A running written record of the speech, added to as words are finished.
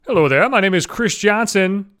Hello there, my name is Chris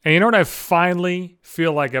Johnson, and you know what I finally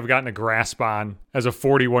feel like I've gotten a grasp on as a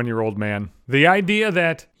 41-year-old man? The idea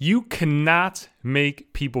that you cannot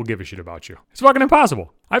make people give a shit about you. It's fucking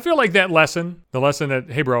impossible. I feel like that lesson, the lesson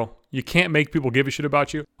that, hey bro, you can't make people give a shit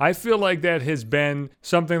about you, I feel like that has been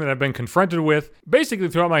something that I've been confronted with basically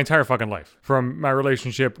throughout my entire fucking life. From my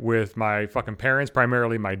relationship with my fucking parents,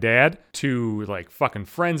 primarily my dad, to like fucking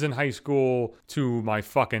friends in high school, to my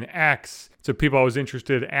fucking ex, to people I was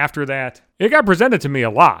interested after that. It got presented to me a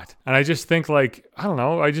lot. And I just think like, I don't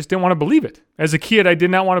know, I just didn't want to believe it. As a kid, I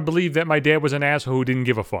did not want to believe that my dad was an asshole who didn't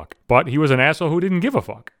give a fuck. But he was an asshole who didn't give a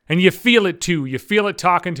fuck. And you feel it too. You feel it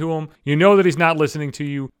talking to him. You know that he's not listening to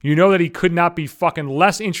you. You know that he could not be fucking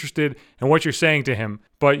less interested in what you're saying to him.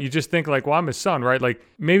 But you just think like, well, I'm his son, right? Like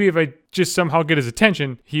maybe if I just somehow get his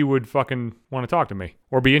attention, he would fucking want to talk to me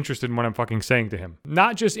or be interested in what I'm fucking saying to him.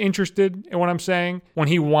 Not just interested in what I'm saying, when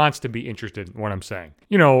he wants to be interested in what I'm saying.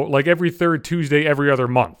 You know, like every third Tuesday, every other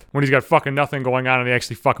month, when he's got fucking nothing going on and he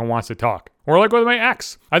actually fucking wants to talk. Or like with my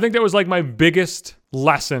ex. I think that was like my biggest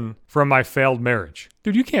lesson from my failed marriage.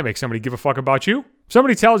 Dude, you can't make somebody give a fuck about you. If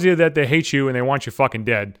somebody tells you that they hate you and they want you fucking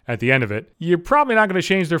dead at the end of it, you're probably not going to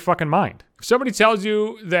change their fucking mind. If somebody tells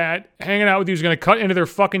you that hanging out with you is going to cut into their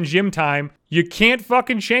fucking gym time, you can't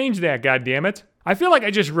fucking change that, goddammit. I feel like I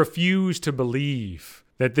just refuse to believe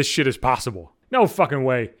that this shit is possible. No fucking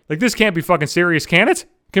way. Like this can't be fucking serious, can it?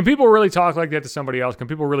 Can people really talk like that to somebody else? Can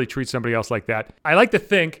people really treat somebody else like that? I like to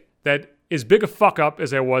think that as big a fuck up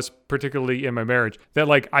as I was, particularly in my marriage, that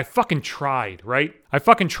like I fucking tried, right? I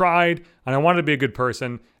fucking tried and I wanted to be a good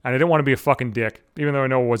person and I didn't want to be a fucking dick, even though I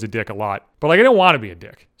know I was a dick a lot. But like I didn't want to be a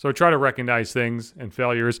dick. So I try to recognize things and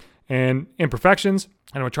failures and imperfections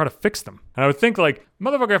and I would try to fix them. And I would think like,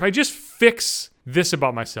 motherfucker, if I just fix this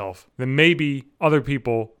about myself, then maybe other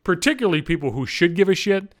people, particularly people who should give a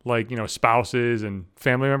shit, like, you know, spouses and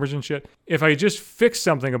family members and shit, if I just fix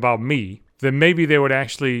something about me, then maybe they would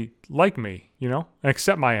actually like me, you know, and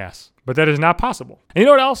accept my ass. But that is not possible. And you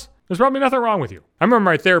know what else? There's probably nothing wrong with you. I remember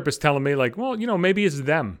my therapist telling me like, well, you know, maybe it's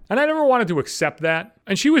them. And I never wanted to accept that.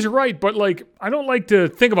 And she was right, but like, I don't like to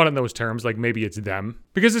think about it in those terms, like maybe it's them.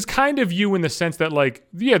 Because it's kind of you in the sense that like,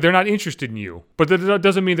 yeah, they're not interested in you, but that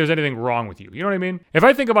doesn't mean there's anything wrong with you. You know what I mean? If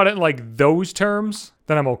I think about it in like those terms,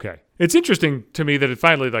 then I'm okay. It's interesting to me that it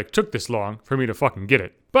finally like took this long for me to fucking get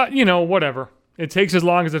it. But you know, whatever. It takes as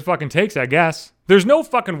long as it fucking takes, I guess. There's no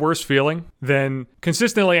fucking worse feeling than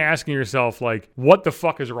consistently asking yourself, like, what the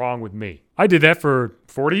fuck is wrong with me? I did that for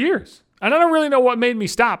 40 years. And I don't really know what made me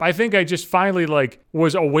stop. I think I just finally, like,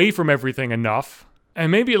 was away from everything enough. And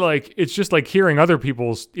maybe, like, it's just like hearing other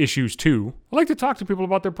people's issues, too. I like to talk to people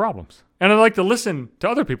about their problems. And I like to listen to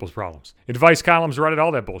other people's problems. Advice columns, Reddit,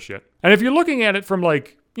 all that bullshit. And if you're looking at it from,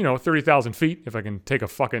 like, you know, 30,000 feet, if I can take a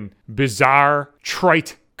fucking bizarre,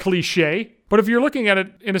 trite cliche. But if you're looking at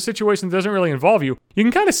it in a situation that doesn't really involve you, you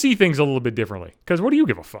can kind of see things a little bit differently. Because what do you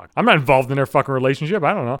give a fuck? I'm not involved in their fucking relationship.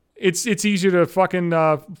 I don't know. It's easier to fucking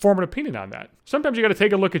form an opinion on that. Sometimes you got to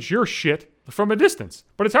take a look at your shit from a distance.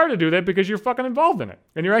 But it's hard to do that because you're fucking involved in it.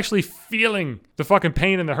 And you're actually feeling the fucking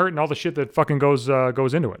pain and the hurt and all the shit that fucking goes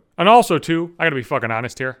into it. And also, too, I got to be fucking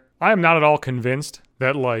honest here. I am not at all convinced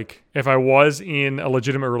that, like, if I was in a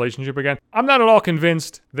legitimate relationship again, I'm not at all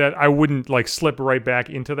convinced that I wouldn't, like, slip right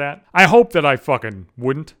back into that. I hope that I fucking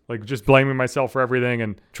wouldn't. Like, just blaming myself for everything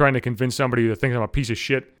and trying to convince somebody that thinks I'm a piece of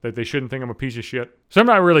shit, that they shouldn't think I'm a piece of shit. So I'm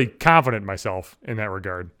not really confident in myself in that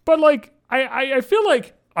regard. But, like, I feel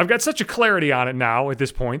like I've got such a clarity on it now at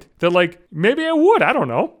this point that, like, maybe I would. I don't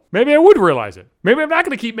know. Maybe I would realize it. Maybe I'm not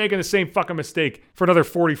going to keep making the same fucking mistake for another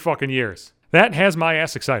 40 fucking years. That has my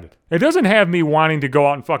ass excited. It doesn't have me wanting to go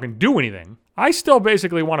out and fucking do anything. I still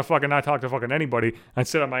basically want to fucking not talk to fucking anybody and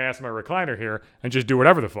sit on my ass in my recliner here and just do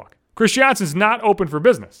whatever the fuck. Chris Johnson's not open for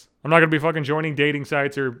business. I'm not going to be fucking joining dating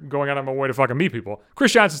sites or going out on my way to fucking meet people.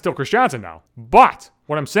 Chris Johnson's still Chris Johnson now. But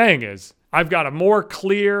what I'm saying is I've got a more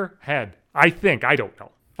clear head. I think. I don't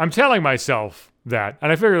know. I'm telling myself that.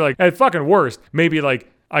 And I figure like at fucking worst, maybe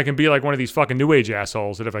like I can be like one of these fucking new age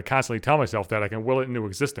assholes that if I constantly tell myself that, I can will it into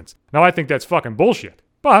existence. Now, I think that's fucking bullshit.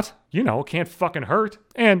 But, you know, it can't fucking hurt.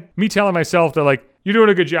 And me telling myself that, like, you're doing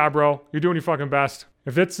a good job, bro. You're doing your fucking best.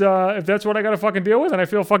 If that's what I gotta fucking deal with and I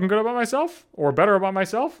feel fucking good about myself or better about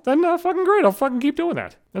myself, then fucking great. I'll fucking keep doing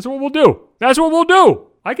that. That's what we'll do. That's what we'll do.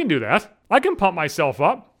 I can do that. I can pump myself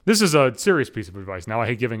up. This is a serious piece of advice. Now, I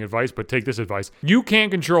hate giving advice, but take this advice. You can't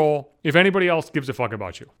control if anybody else gives a fuck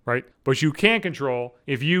about you, right? But you can control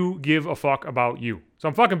if you give a fuck about you. So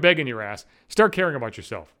I'm fucking begging your ass. Start caring about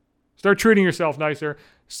yourself. Start treating yourself nicer.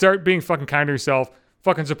 Start being fucking kind to yourself.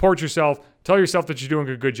 Fucking support yourself. Tell yourself that you're doing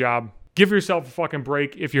a good job. Give yourself a fucking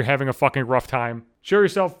break if you're having a fucking rough time. Show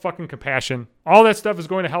yourself fucking compassion. All that stuff is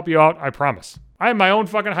going to help you out, I promise. I am my own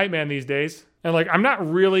fucking hype man these days. And like, I'm not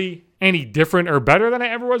really any different or better than I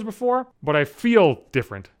ever was before, but I feel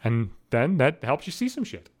different. And then that helps you see some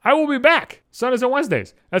shit. I will be back Sundays and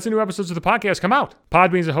Wednesdays. That's when new episodes of the podcast come out.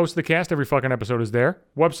 Podbean's the host of the cast. Every fucking episode is there.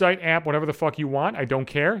 Website, app, whatever the fuck you want. I don't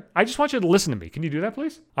care. I just want you to listen to me. Can you do that,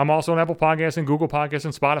 please? I'm also on Apple Podcasts and Google Podcasts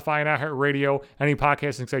and Spotify and iHeartRadio. Any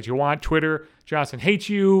podcasting site you want. Twitter, Johnson Hates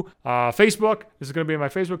You. Facebook. This is going to be in my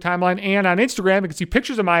Facebook timeline. And on Instagram, you can see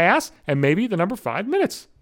pictures of my ass and maybe the number 5 minutes.